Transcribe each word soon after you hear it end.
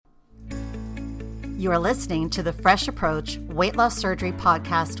You are listening to the Fresh Approach Weight Loss Surgery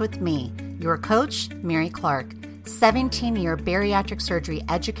podcast with me, your coach, Mary Clark, 17-year bariatric surgery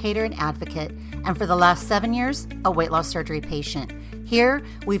educator and advocate, and for the last 7 years, a weight loss surgery patient. Here,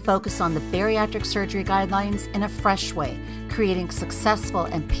 we focus on the bariatric surgery guidelines in a fresh way, creating successful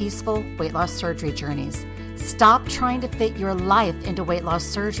and peaceful weight loss surgery journeys. Stop trying to fit your life into weight loss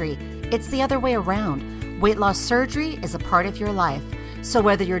surgery. It's the other way around. Weight loss surgery is a part of your life. So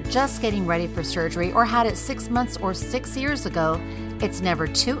whether you're just getting ready for surgery or had it 6 months or 6 years ago, it's never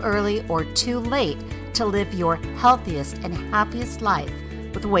too early or too late to live your healthiest and happiest life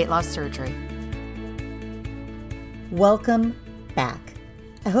with weight loss surgery. Welcome back.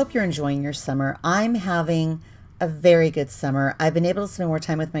 I hope you're enjoying your summer. I'm having a very good summer. I've been able to spend more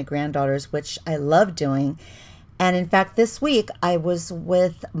time with my granddaughters, which I love doing. And in fact, this week I was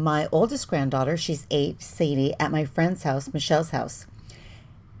with my oldest granddaughter, she's 8, Sadie, at my friend's house, Michelle's house.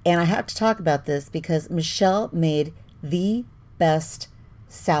 And I have to talk about this because Michelle made the best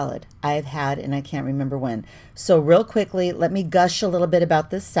salad I've had, and I can't remember when. So real quickly, let me gush a little bit about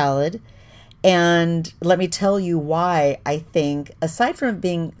this salad. And let me tell you why I think, aside from it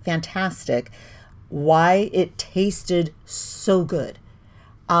being fantastic, why it tasted so good.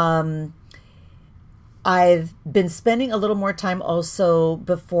 I've been spending a little more time also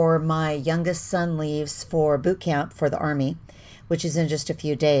before my youngest son leaves for boot camp for the Army, which is in just a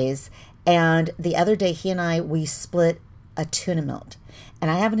few days. And the other day, he and we split a tuna melt. And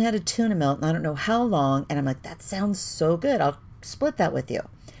I haven't had a tuna melt in I don't know how long. And I'm like, that sounds so good. I'll split that with you.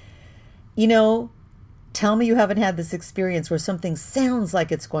 You know, tell me you haven't had this experience where something sounds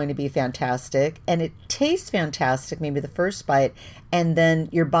like it's going to be fantastic and it tastes fantastic, maybe the first bite, and then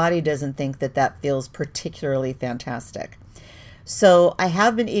your body doesn't think that that feels particularly fantastic. So I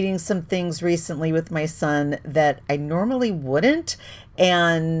have been eating some things recently with my son that I normally wouldn't,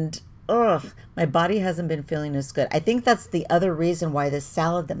 and my body hasn't been feeling as good. I think that's the other reason why this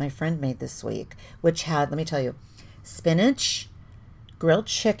salad that my friend made this week, which had, let me tell you, spinach, grilled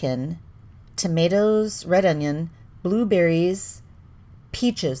chicken, tomatoes, red onion, blueberries,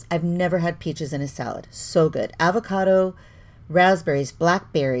 peaches. I've never had peaches in a salad. So good. Avocado, raspberries,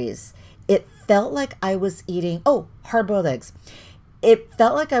 blackberries. It felt like I was eating, hard-boiled eggs. It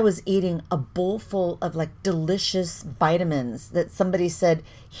felt like I was eating a bowl full of like delicious vitamins that somebody said,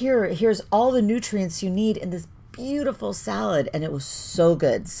 here's all the nutrients you need in this beautiful salad. And it was so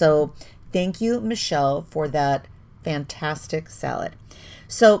good. So thank you, Michelle, for that fantastic salad.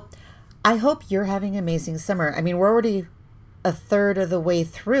 So I hope you're having an amazing summer. I mean, we're already a third of the way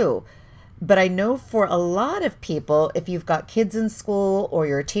through. But I know for a lot of people, if you've got kids in school or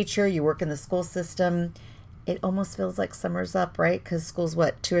you're a teacher, you work in the school system, it almost feels like summer's up, right? Because school's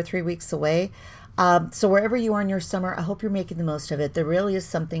 2 or 3 weeks away. So wherever you are in your summer, I hope you're making the most of it. There really is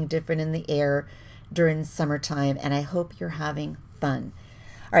something different in the air during summertime, and I hope you're having fun.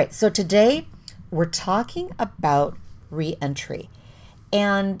 All right, so today we're talking about re-entry.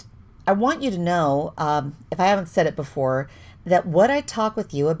 And I want you to know, if I haven't said it before, that what I talk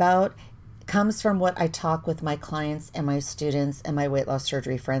with you about comes from what I talk with my clients and my students and my weight loss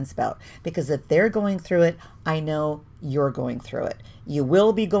surgery friends about. Because if they're going through it, I know you're going through it. You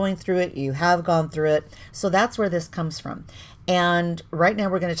will be going through it. You have gone through it. So that's where this comes from. And right now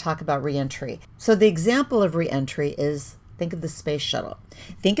we're going to talk about re-entry. So the example of re-entry is, think of the space shuttle.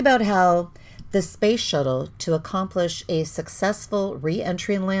 Think about how the space shuttle, to accomplish a successful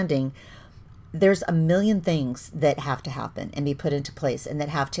re-entry and landing, there's a million things that have to happen and be put into place and that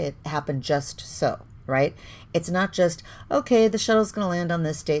have to happen just so, right? It's not just, okay, the shuttle's going to land on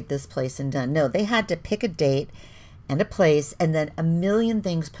this date, this place, and done. No, they had to pick a date and a place and then a million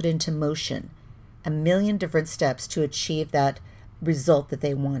things put into motion, a million different steps to achieve that result that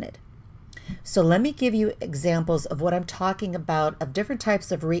they wanted. So let me give you examples of what I'm talking about, of different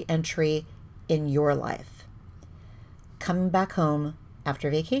types of re-entry in your life. Coming back home after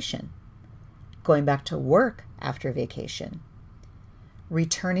vacation. Going back to work after vacation,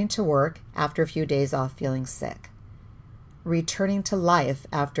 returning to work after a few days off feeling sick, returning to life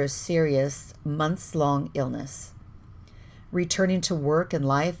after a serious months-long illness, returning to work and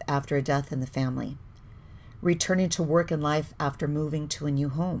life after a death in the family, returning to work and life after moving to a new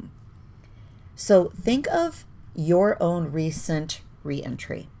home. So think of your own recent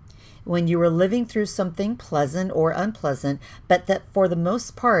re-entry. When you were living through something pleasant or unpleasant, but that for the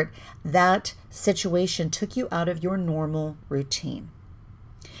most part, that situation took you out of your normal routine.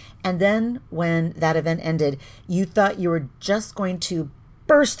 And then when that event ended, you thought you were just going to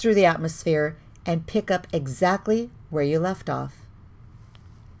burst through the atmosphere and pick up exactly where you left off.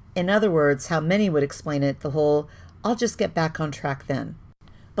 In other words, how many would explain it, the whole, I'll just get back on track then.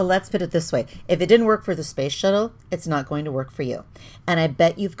 But let's put it this way. If it didn't work for the space shuttle, it's not going to work for you. And I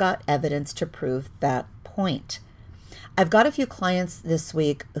bet you've got evidence to prove that point. I've got a few clients this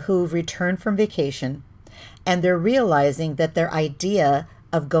week who've returned from vacation, and they're realizing that their idea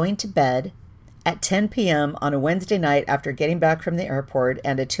of going to bed at 10 p.m. on a Wednesday night after getting back from the airport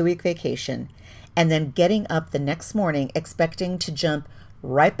and a 2-week vacation, and then getting up the next morning expecting to jump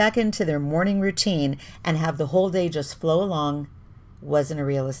right back into their morning routine and have the whole day just flow along wasn't a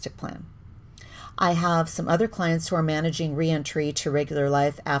realistic plan. I have some other clients who are managing reentry to regular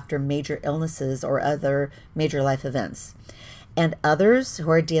life after major illnesses or other major life events, and others who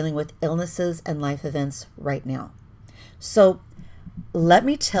are dealing with illnesses and life events right now. So let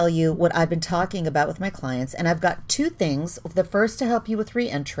me tell you what I've been talking about with my clients, and I've got 2 things. The first to help you with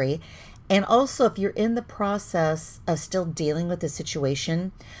reentry, and also if you're in the process of still dealing with the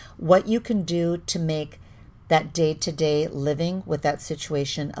situation, what you can do to make that day-to-day living with that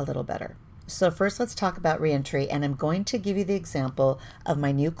situation a little better. So first, let's talk about reentry, and I'm going to give you the example of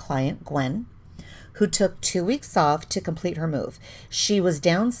my new client, Gwen, who took 2 weeks off to complete her move. She was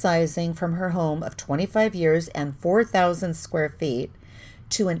downsizing from her home of 25 years and 4,000 square feet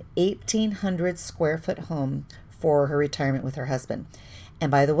to an 1,800 square foot home for her retirement with her husband.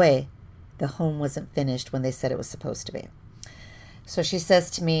 And by the way, the home wasn't finished when they said it was supposed to be. So she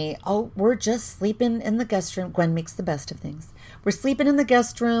says to me, "Oh, we're just sleeping in the guest room." Gwen makes the best of things. "We're sleeping in the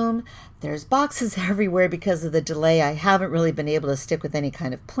guest room. There's boxes everywhere because of the delay. I haven't really been able to stick with any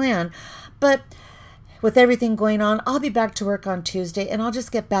kind of plan. But with everything going on, I'll be back to work on Tuesday and I'll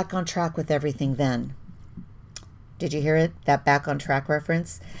just get back on track with everything then." Did you hear it? That back on track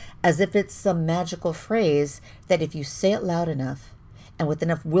reference? As if it's some magical phrase that if you say it loud enough and with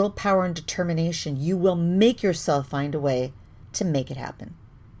enough willpower and determination, you will make yourself find a way to make it happen.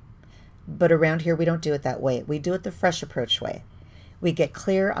 But around here, we don't do it that way. We do it the fresh approach way. We get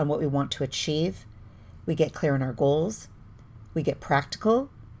clear on what we want to achieve. We get clear on our goals. We get practical.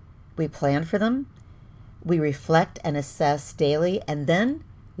 We plan for them. We reflect and assess daily, and then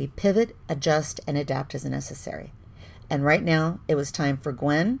we pivot, adjust, and adapt as necessary. And right now, it was time for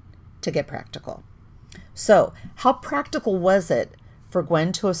Gwen to get practical. So, how practical was it for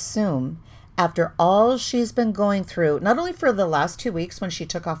Gwen to assume, after all she's been going through, not only for the last 2 weeks when she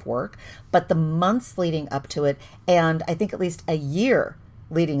took off work, but the months leading up to it, and I think at least a year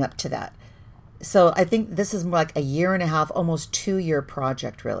leading up to that. So I think this is more like a 1.5 years, almost 2-year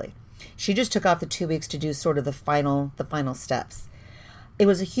project, really. She just took off the 2 weeks to do sort of the final steps. It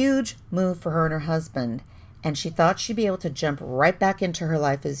was a huge move for her and her husband, and she thought she'd be able to jump right back into her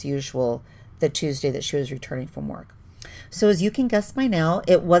life as usual the Tuesday that she was returning from work. So as you can guess by now,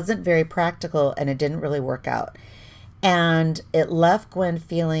 it wasn't very practical and it didn't really work out. And it left Gwen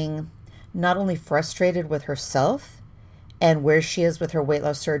feeling not only frustrated with herself and where she is with her weight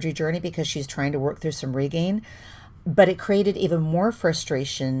loss surgery journey because she's trying to work through some regain, but it created even more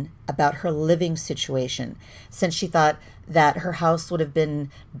frustration about her living situation, since she thought that her house would have been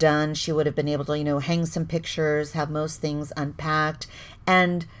done. She would have been able to, hang some pictures, have most things unpacked,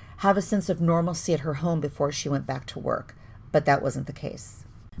 and have a sense of normalcy at her home before she went back to work. But that wasn't the case.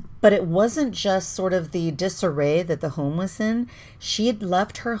 But it wasn't just sort of the disarray that the home was in. She had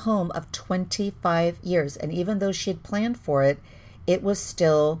left her home of 25 years, and even though she had planned for it, it was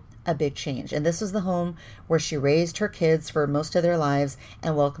still a big change. And this was the home where she raised her kids for most of their lives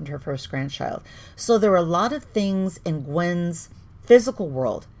and welcomed her first grandchild. So there were a lot of things in Gwen's physical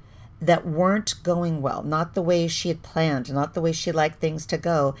world that weren't going well, not the way she had planned, not the way she liked things to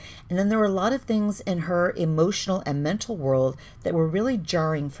go. And then there were a lot of things in her emotional and mental world that were really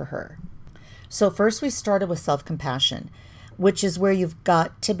jarring for her. So first we started with self-compassion, which is where you've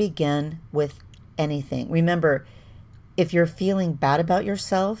got to begin with anything. Remember, if you're feeling bad about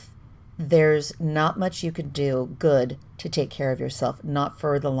yourself, there's not much you can do good to take care of yourself, not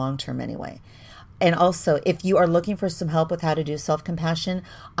for the long term anyway. And also, if you are looking for some help with how to do self-compassion,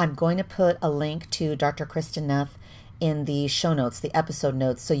 I'm going to put a link to Dr. Kristen Neff in the show notes, the episode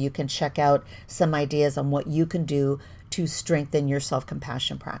notes, so you can check out some ideas on what you can do to strengthen your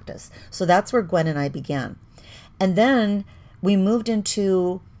self-compassion practice. So that's where Gwen and I began. And then we moved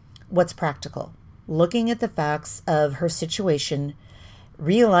into what's practical, looking at the facts of her situation,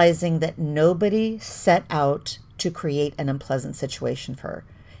 realizing that nobody set out to create an unpleasant situation for her.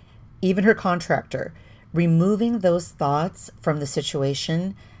 Even her contractor, removing those thoughts from the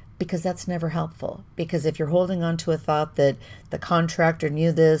situation, because that's never helpful. Because if you're holding on to a thought that the contractor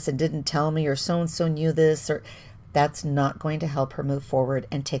knew this and didn't tell me, or so-and-so knew this, or that's not going to help her move forward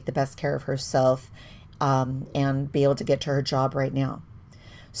and take the best care of herself and be able to get to her job right now.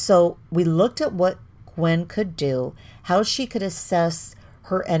 So we looked at what Gwen could do, how she could assess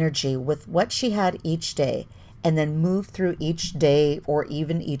her energy with what she had each day and then move through each day or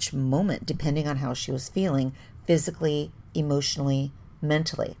even each moment, depending on how she was feeling physically, emotionally,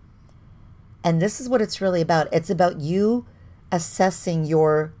 mentally. And this is what it's really about. It's about you assessing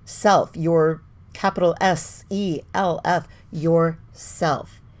yourself, your capital SELF,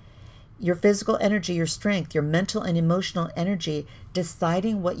 yourself. Your physical energy, your strength, your mental and emotional energy,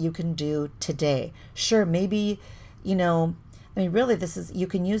 deciding what you can do today. Sure, maybe, really you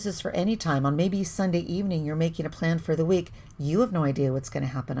can use this for any time. On maybe Sunday evening, you're making a plan for the week. You have no idea what's going to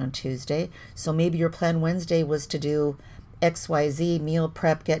happen on Tuesday. So maybe your plan Wednesday was to do XYZ, meal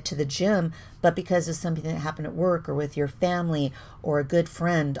prep, get to the gym, but because of something that happened at work or with your family or a good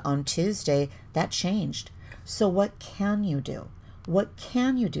friend on Tuesday, that changed. So what can you do? What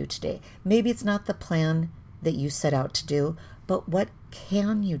can you do today? Maybe it's not the plan that you set out to do, but what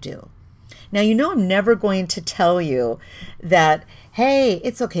can you do? Now, I'm never going to tell you that, hey,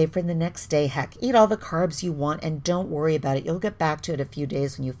 it's okay for the next day. Heck, eat all the carbs you want and don't worry about it. You'll get back to it a few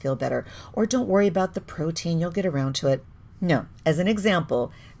days when you feel better. Or don't worry about the protein. You'll get around to it. No, as an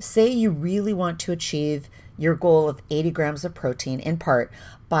example, say you really want to achieve your goal of 80 grams of protein in part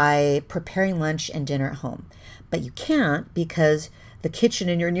by preparing lunch and dinner at home. But you can't because the kitchen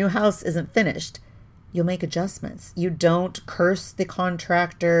in your new house isn't finished. You'll make adjustments. You don't curse the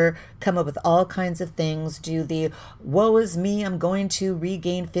contractor, come up with all kinds of things, do the, woe is me, I'm going to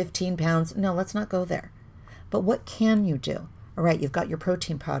regain 15 pounds. No, let's not go there. But what can you do? All right, you've got your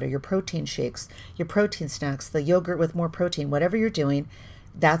protein powder, your protein shakes, your protein snacks, the yogurt with more protein, whatever you're doing.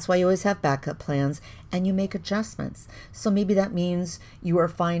 That's why you always have backup plans and you make adjustments. So maybe that means you are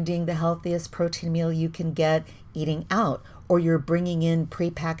finding the healthiest protein meal you can get eating out, or you're bringing in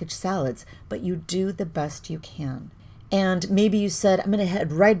prepackaged salads, but you do the best you can. And maybe you said, I'm going to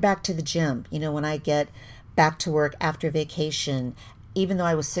head right back to the gym, when I get back to work after vacation, even though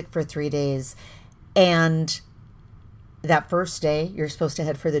I was sick for 3 days. And that first day, you're supposed to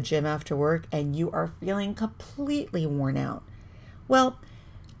head for the gym after work and you are feeling completely worn out. Well,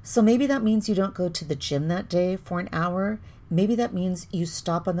 so maybe that means you don't go to the gym that day for an hour. Maybe that means you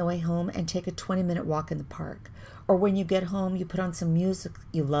stop on the way home and take a 20-minute walk in the park. Or when you get home, you put on some music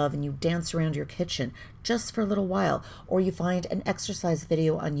you love and you dance around your kitchen just for a little while. Or you find an exercise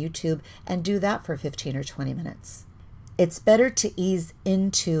video on YouTube and do that for 15 or 20 minutes. It's better to ease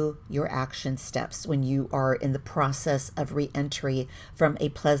into your action steps when you are in the process of re-entry from a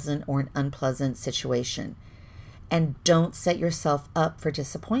pleasant or an unpleasant situation. And don't set yourself up for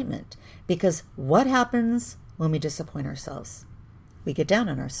disappointment, because what happens when we disappoint ourselves? We get down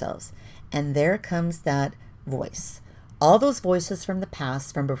on ourselves, and there comes that voice. All those voices from the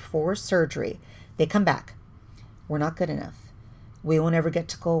past, from before surgery, they come back. We're not good enough. We won't ever get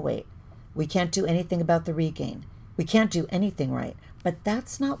to goal weight. We can't do anything about the regain. We can't do anything right. But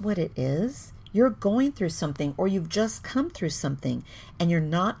that's not what it is. You're going through something, or you've just come through something, and you're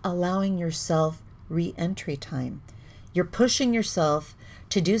not allowing yourself re-entry time. You're pushing yourself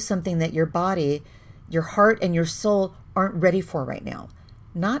to do something that your body, your heart, and your soul aren't ready for right now.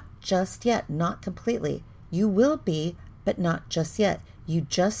 Not just yet, not completely. You will be, but not just yet. You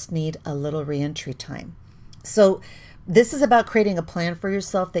just need a little re-entry time. So this is about creating a plan for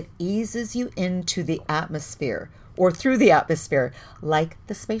yourself that eases you into the atmosphere or through the atmosphere, like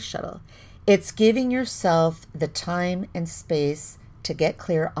the space shuttle. It's giving yourself the time and space to get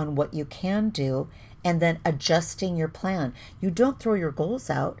clear on what you can do and then adjusting your plan. You don't throw your goals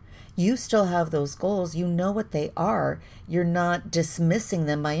out. You still have those goals. You know what they are. You're not dismissing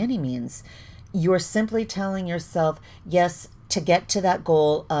them by any means. You're simply telling yourself, yes, to get to that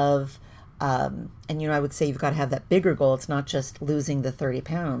goal of, I would say you've got to have that bigger goal. It's not just losing the 30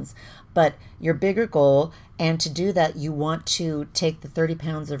 pounds, but your bigger goal. And to do that, you want to take the 30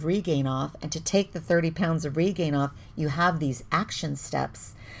 pounds of regain off. And to take the 30 pounds of regain off, you have these action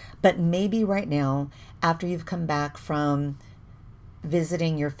steps. But maybe right now, after you've come back from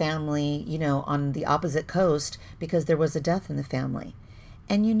visiting your family, on the opposite coast because there was a death in the family,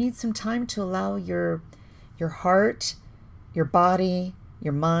 and you need some time to allow your heart, your body,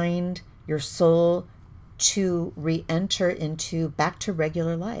 your mind, your soul to re-enter into back to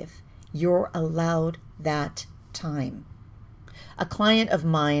regular life. You're allowed that time. A client of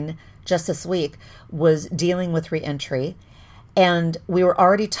mine just this week was dealing with re-entry, and we were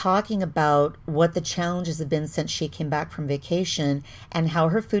already talking about what the challenges have been since she came back from vacation and how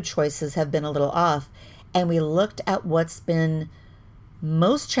her food choices have been a little off. And we looked at what's been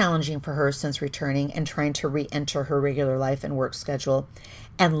most challenging for her since returning and trying to re-enter her regular life and work schedule,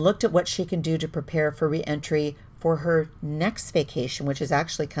 and looked at what she can do to prepare for re-entry for her next vacation, which is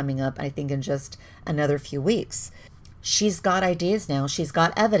actually coming up, I think, in just another few weeks. she's got ideas now. She's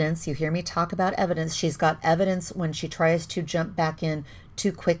got evidence. You hear me talk about evidence. She's got evidence when she tries to jump back in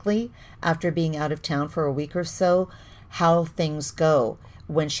too quickly after being out of town for a week or so, how things go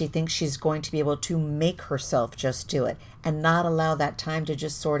when she thinks she's going to be able to make herself just do it and not allow that time to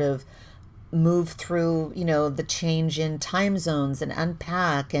just sort of move through, the change in time zones and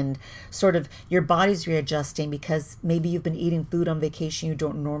unpack, and sort of your body's readjusting because maybe you've been eating food on vacation you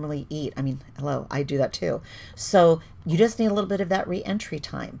don't normally eat. I mean, hello, I do that too. So you just need a little bit of that re-entry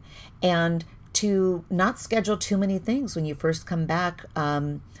time, and to not schedule too many things when you first come back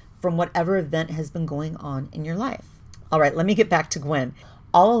from whatever event has been going on in your life. All right, let me get back to Gwen.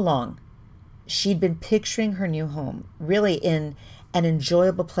 All along, she'd been picturing her new home really in an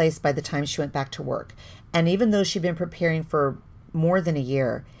enjoyable place by the time she went back to work. And even though she'd been preparing for more than a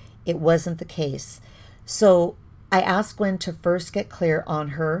year, it wasn't the case. So I asked Gwen to first get clear on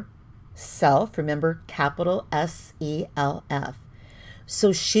her self, remember, capital SELF,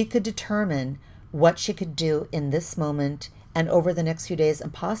 so she could determine what she could do in this moment and over the next few days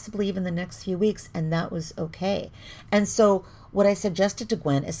and possibly even the next few weeks, and that was okay. And so what I suggested to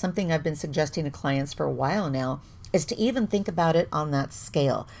Gwen is something I've been suggesting to clients for a while now, is to even think about it on that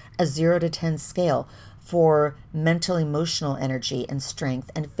scale, a 0 to 10 scale for mental, emotional energy and strength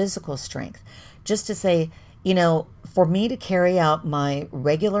and physical strength. Just to say, for me to carry out my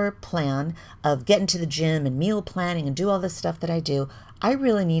regular plan of getting to the gym and meal planning and do all this stuff that I do, I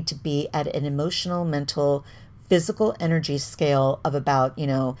really need to be at an emotional, mental, physical energy scale of about,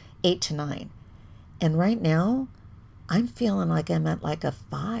 8 to 9. And right now, I'm feeling like I'm at like a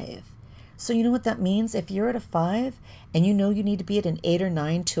 5. So you know what that means? If you're at a 5 and you need to be at an 8 or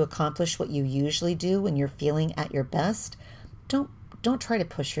 9 to accomplish what you usually do when you're feeling at your best, don't try to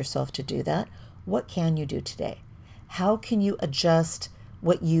push yourself to do that. What can you do today? How can you adjust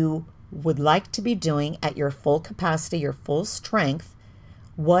what you would like to be doing at your full capacity, your full strength?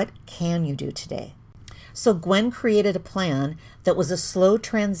 What can you do today? So Gwen created a plan that was a slow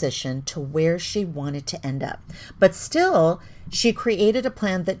transition to where she wanted to end up. But still, she created a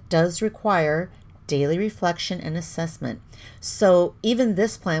plan that does require daily reflection and assessment. So even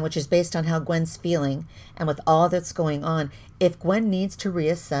this plan, which is based on how Gwen's feeling and with all that's going on, if Gwen needs to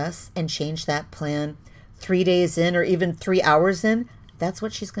reassess and change that plan 3 days in or even 3 hours in, that's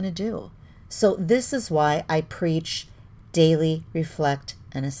what she's going to do. So this is why I preach daily reflect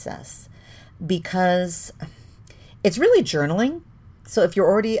and assess, because it's really journaling. So if you're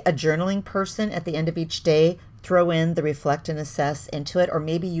already a journaling person, at the end of each day, throw in the reflect and assess into it, or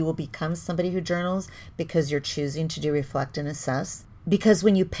maybe you will become somebody who journals because you're choosing to do reflect and assess. Because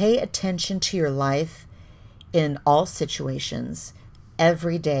when you pay attention to your life in all situations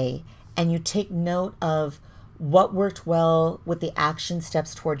every day, and you take note of what worked well with the action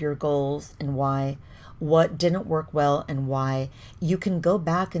steps toward your goals and why, what didn't work well and why, you can go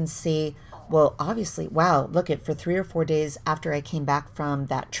back and see, well, obviously, wow, look at for 3 or 4 days after I came back from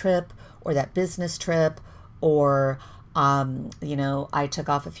that trip or that business trip, or, I took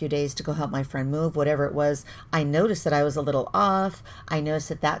off a few days to go help my friend move, whatever it was, I noticed that I was a little off. I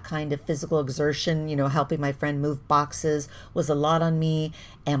noticed that kind of physical exertion, helping my friend move boxes was a lot on me,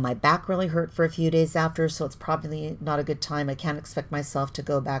 and my back really hurt for a few days after, so it's probably not a good time. I can't expect myself to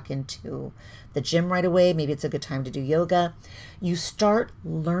go back into the gym right away. Maybe it's a good time to do yoga. You start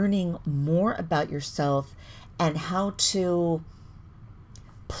learning more about yourself and how to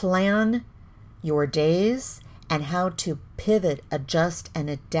plan your days and how to pivot, adjust, and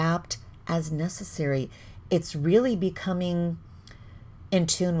adapt as necessary. It's really becoming in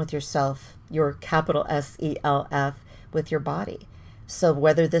tune with yourself, your capital SELF, with your body. So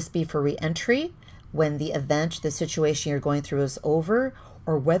whether this be for re-entry, when the event, the situation you're going through is over,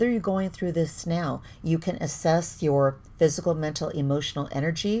 or whether you're going through this now, you can assess your physical, mental, emotional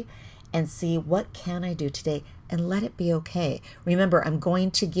energy and see, what can I do today, and let it be okay. Remember, I'm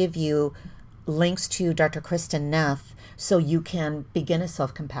going to give you links to Dr. Kristen Neff so you can begin a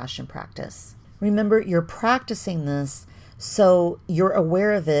self-compassion practice. Remember, you're practicing this so you're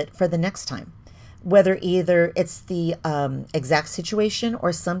aware of it for the next time. Whether either it's the exact situation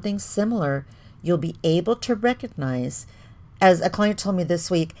or something similar, you'll be able to recognize. As a client told me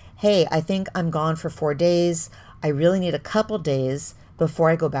this week, hey, I think I'm gone for 4 days. I really need a couple days before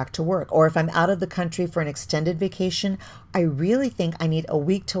I go back to work. Or if I'm out of the country for an extended vacation, I really think I need a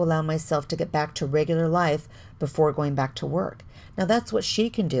week to allow myself to get back to regular life before going back to work. Now, that's what she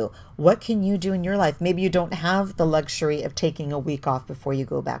can do. What can you do in your life? Maybe you don't have the luxury of taking a week off before you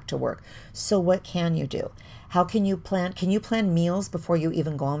go back to work. So what can you do? How can you plan? Can you plan meals before you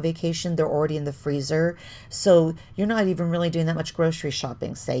even go on vacation? They're already in the freezer. So you're not even really doing that much grocery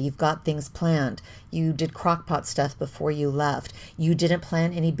shopping, say. You've got things planned. You did crock pot stuff before you left. You didn't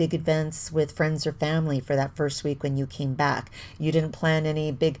plan any big events with friends or family for that first week when you came back. You didn't plan any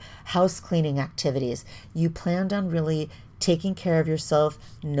big house cleaning activities. You planned on really taking care of yourself,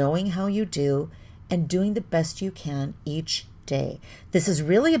 knowing how you do, and doing the best you can each day. This is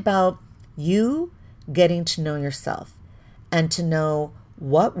really about you getting to know yourself and to know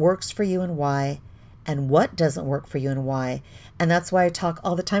what works for you and why, and what doesn't work for you and why. And that's why I talk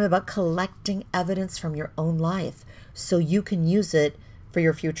all the time about collecting evidence from your own life so you can use it for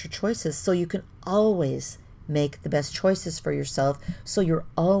your future choices, so you can always make the best choices for yourself, so you're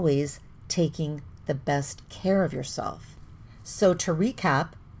always taking the best care of yourself. So to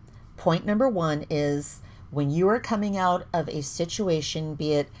recap, point number 1 is when you are coming out of a situation,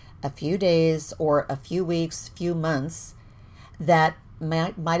 be it a few days or a few weeks, few months, that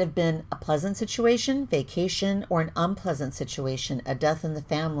might have been a pleasant situation, vacation, or an unpleasant situation, a death in the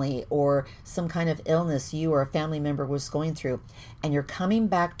family, or some kind of illness you or a family member was going through, and you're coming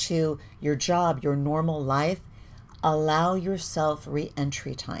back to your job, your normal life, allow yourself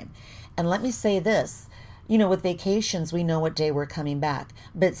re-entry time. And let me say this, with vacations, we know what day we're coming back.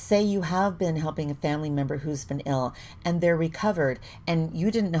 But say you have been helping a family member who's been ill and they're recovered and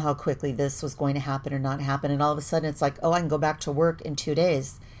you didn't know how quickly this was going to happen or not happen. And all of a sudden it's like, oh, I can go back to work in 2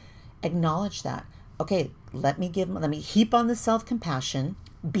 days. Acknowledge that. Okay, let me heap on the self-compassion,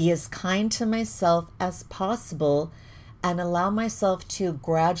 be as kind to myself as possible, and allow myself to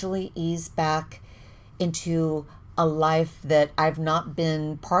gradually ease back into a life that I've not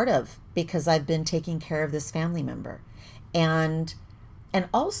been part of because I've been taking care of this family member. And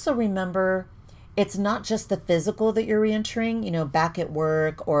also remember, it's not just the physical that you're reentering, back at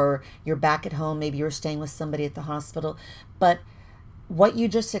work or you're back at home, maybe you're staying with somebody at the hospital, but what you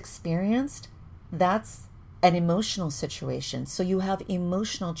just experienced, that's an emotional situation. So you have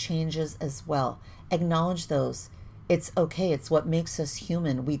emotional changes as well. Acknowledge those. It's okay. It's what makes us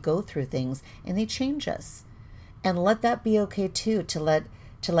human. We go through things and they change us. And let that be okay too, to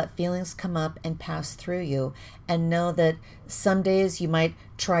let feelings come up and pass through you, and know that some days you might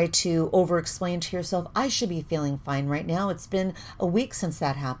try to over-explain to yourself, I should be feeling fine right now. It's been a week since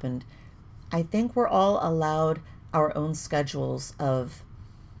that happened. I think we're all allowed our own schedules of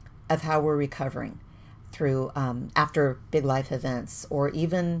how we're recovering through after big life events or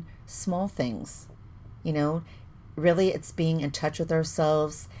even small things. Really it's being in touch with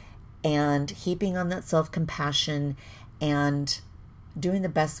ourselves and heaping on that self-compassion and doing the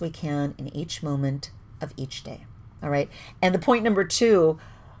best we can in each moment of each day. All right. And the point number 2,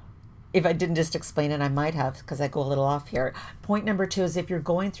 if I didn't just explain it, I might have because I go a little off here. Point number 2 is if you're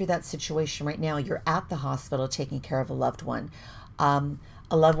going through that situation right now, you're at the hospital taking care of a loved one.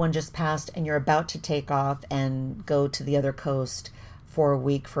 A loved one just passed and you're about to take off and go to the other coast for a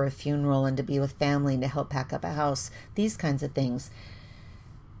week for a funeral and to be with family and to help pack up a house, these kinds of things.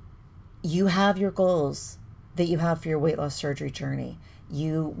 You have your goals that you have for your weight loss surgery journey.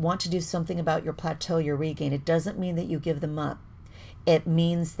 You want to do something about your plateau, your regain. It doesn't mean that you give them up. It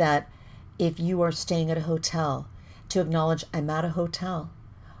means that if you are staying at a hotel, to acknowledge, I'm at a hotel.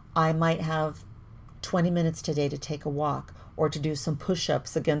 I might have 20 minutes today to take a walk or to do some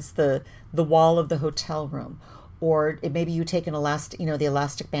push-ups against the wall of the hotel room. Or maybe you take the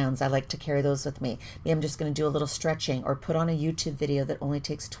elastic bands. I like to carry those with me. Maybe I'm just going to do a little stretching or put on a YouTube video that only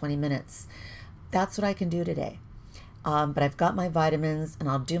takes 20 minutes. That's what I can do today. But I've got my vitamins and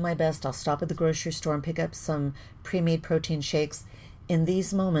I'll do my best. I'll stop at the grocery store and pick up some pre-made protein shakes. In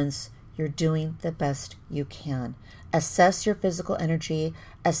these moments, you're doing the best you can. Assess your physical energy.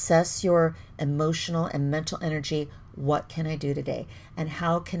 Assess your emotional and mental energy. What can I do today? And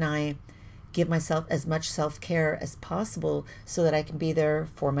how can I give myself as much self-care as possible so that I can be there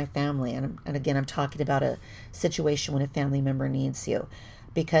for my family? And again, I'm talking about a situation when a family member needs you,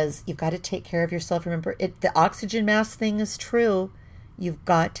 because you've got to take care of yourself. Remember, the oxygen mask thing is true. You've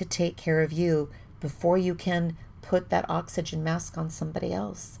got to take care of you before you can put that oxygen mask on somebody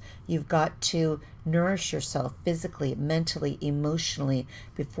else. You've got to nourish yourself physically, mentally, emotionally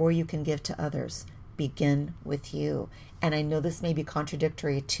before you can give to others. Begin with you. And I know this may be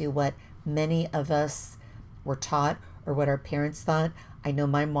contradictory to what many of us were taught or what our parents thought. I know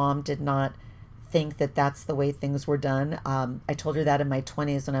my mom did not think that that's the way things were done. I told her that in my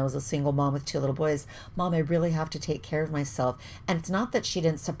 20s when I was a single mom with 2 little boys. Mom, I really have to take care of myself. And it's not that she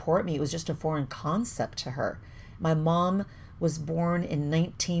didn't support me. It was just a foreign concept to her. My mom was born in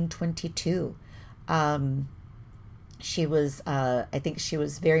 1922. She was, I think she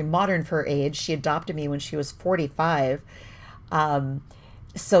was very modern for her age. She adopted me when she was 45.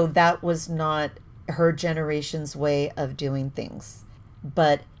 So that was not her generation's way of doing things.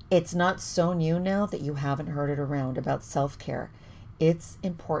 But it's not so new now that you haven't heard it around about self-care. It's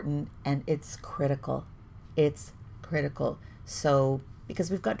important and it's critical. It's critical. So,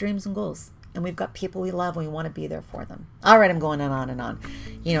 because we've got dreams and goals and we've got people we love and we want to be there for them. All right, I'm going on and on.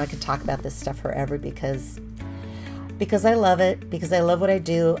 You know, I could talk about this stuff forever because I love it, because I love what I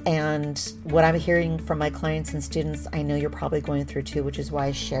do, and what I'm hearing from my clients and students, I know you're probably going through too, which is why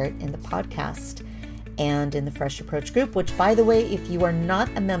I share it in the podcast and in the Fresh Approach group, which, by the way, if you are not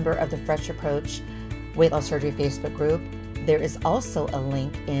a member of the Fresh Approach Weight Loss Surgery Facebook group, there is also a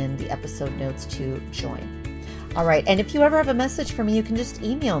link in the episode notes to join. All right, and if you ever have a message for me, you can just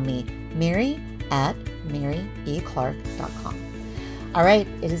email me, mary@maryeclark.com. All right,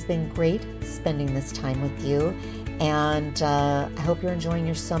 it has been great spending this time with you, and I hope you're enjoying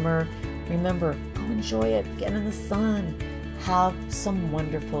your summer. Remember, go enjoy it, get in the sun, have some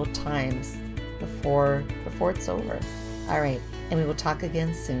wonderful times before it's over. All right, and we will talk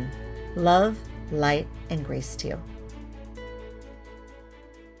again soon. Love, light, and grace to you.